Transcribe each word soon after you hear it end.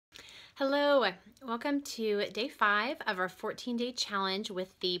Hello, welcome to day 5 of our 14-day challenge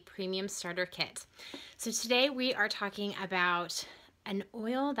with the Premium Starter Kit. So today we are talking about an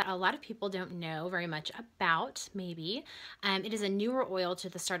oil that a lot of people don't know very much about, maybe. It is a newer oil to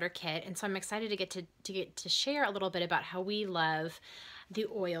the starter kit, and so I'm excited to get to share a little bit about how we love the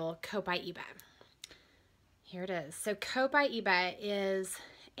oil Copaiba. Here it is. So Copaiba is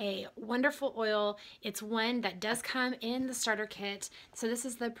a wonderful oil. It's one that does come in the starter kit. So this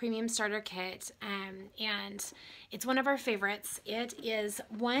is the premium starter kit, and it's one of our favorites. It is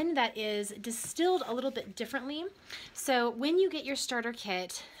one that is distilled a little bit differently. So when you get your starter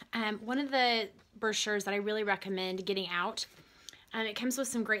kit, one of the brochures that I really recommend getting out, it comes with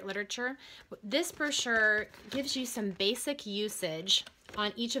some great literature. This brochure gives you some basic usage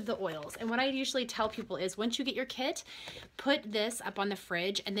on each of the oils. And what I usually tell people is once you get your kit, put this up on the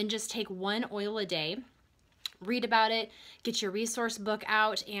fridge and then just take one oil a day, read about it, get your resource book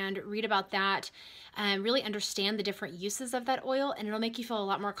out and read about that, really understand the different uses of that oil, and it'll make you feel a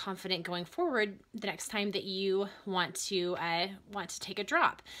lot more confident going forward the next time that you want to take a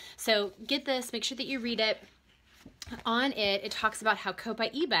drop. So get this, make sure that you read it. On it, it talks about how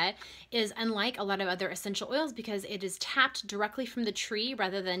Copaiba is unlike a lot of other essential oils because it is tapped directly from the tree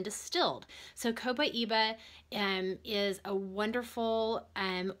rather than distilled. So Copaiba is a wonderful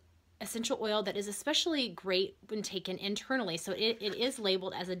essential oil that is especially great when taken internally. So it is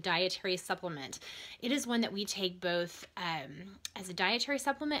labeled as a dietary supplement. It is one that we take both as a dietary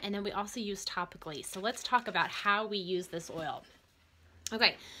supplement, and then we also use topically. So let's talk about how we use this oil.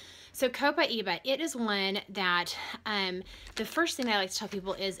 Okay. So Copaiba, it is one that the first thing I like to tell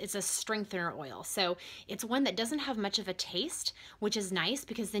people is it's a strengthener oil. So it's one that doesn't have much of a taste, which is nice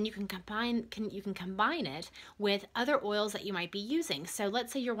because then you can combine it with other oils that you might be using. So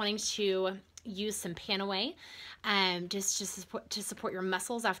let's say you're wanting to use some Panaway just to support your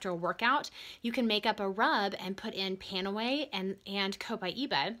muscles after a workout. You can make up a rub and put in Panaway and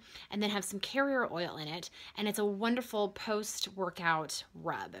Copaiba and then have some carrier oil in it, and it's a wonderful post-workout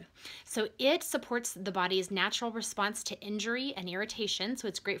rub. So it supports the body's natural response to injury and irritation, so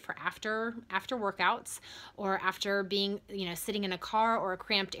it's great for after workouts or after being, sitting in a car or a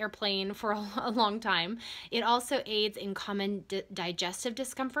cramped airplane for a long time. It also aids in common digestive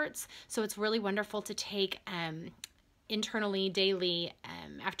discomforts, so it's really wonderful to take internally daily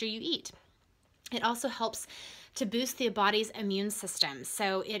after you eat. It also helps to boost the body's immune system,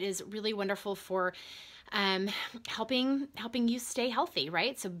 so it is really wonderful for helping you stay healthy,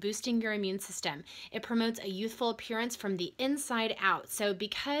 right? So boosting your immune system. It promotes a youthful appearance from the inside out. So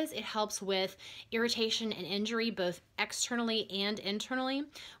because it helps with irritation and injury, both externally and internally,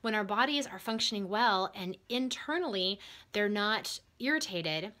 when our bodies are functioning well and internally they're not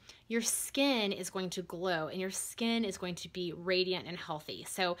irritated, your skin is going to glow and your skin is going to be radiant and healthy.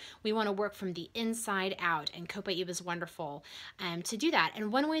 So we want to work from the inside out, and Copaiba is wonderful to do that.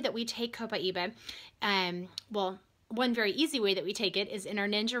 And one way that we take Copaiba, one very easy way that we take it is in our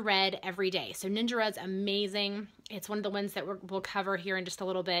Ninja Red every day. So Ninja Red's amazing. It's one of the ones that we'll cover here in just a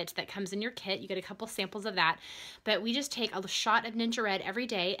little bit that comes in your kit. You get a couple samples of that. But we just take a shot of Ninja Red every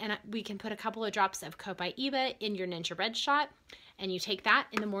day, and we can put a couple of drops of Copaiba in your Ninja Red shot, and you take that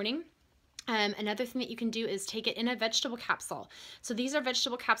in the morning. Another thing that you can do is take it in a vegetable capsule. So these are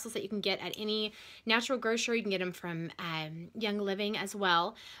vegetable capsules that you can get at any natural grocery. You can get them from Young Living as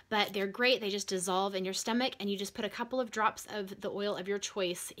well, but they're great. They just dissolve in your stomach, and you just put a couple of drops of the oil of your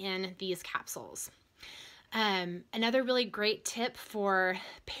choice in these capsules. Another really great tip for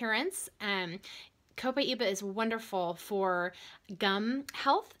parents, Copaiba is wonderful for gum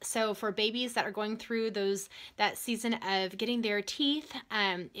health. So for babies that are going through that season of getting their teeth,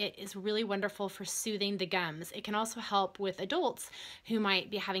 it is really wonderful for soothing the gums. It can also help with adults who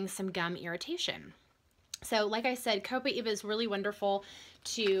might be having some gum irritation. So like I said, Copaiba is really wonderful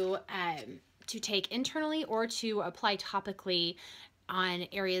to take internally or to apply topically on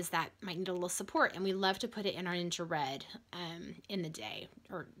areas that might need a little support, and we love to put it in our Ninja Red in the day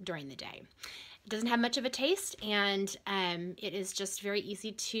or during the day. It doesn't have much of a taste, and it is just very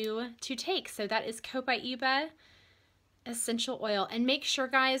easy to take. So that is Copaiba essential oil. And make sure,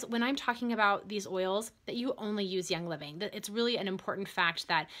 guys, when I'm talking about these oils, that you only use Young Living. It's really an important fact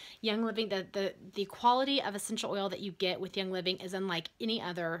that Young Living, the quality of essential oil that you get with Young Living is unlike any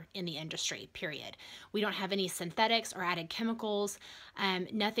other in the industry, period. We don't have any synthetics or added chemicals,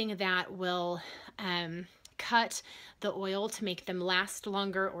 nothing that will cut the oil to make them last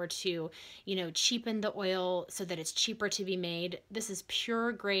longer or to, cheapen the oil so that it's cheaper to be made. This is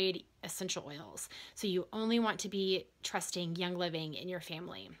pure grade essential oils. So you only want to be trusting Young Living in your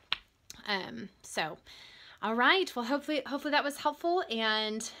family. All right. Well, hopefully that was helpful,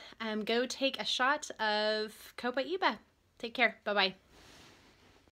 and go take a shot of Copaiba. Take care. Bye-bye.